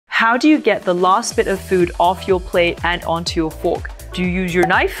How do you get the last bit of food off your plate and onto your fork? Do you use your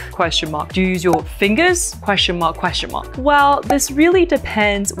knife? Question mark. Do you use your fingers? Question mark, question mark. Well, this really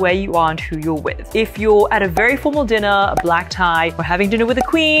depends where you are and who you're with. If you're at a very formal dinner, a black tie, or having dinner with a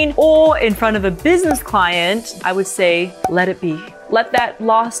queen, or in front of a business client, I would say, let it be. Let that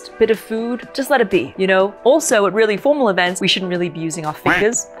last bit of food, just let it be, you know? Also, at really formal events, we shouldn't really be using our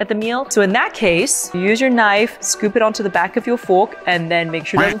fingers at the meal. So in that case, you use your knife, scoop it onto the back of your fork, and then make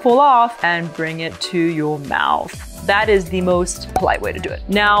sure it doesn't fall off and bring it to your mouth. That is the most polite way to do it.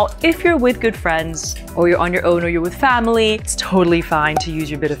 Now, if you're with good friends, or you're on your own, or you're with family, it's totally fine to use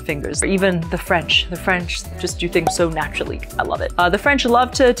your bit of fingers. Or even the French. The French just do things so naturally. I love it. The French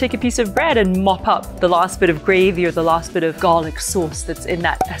love to take a piece of bread and mop up the last bit of gravy or the last bit of garlic sauce that's in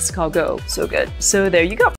that escargot. So good. So there you go.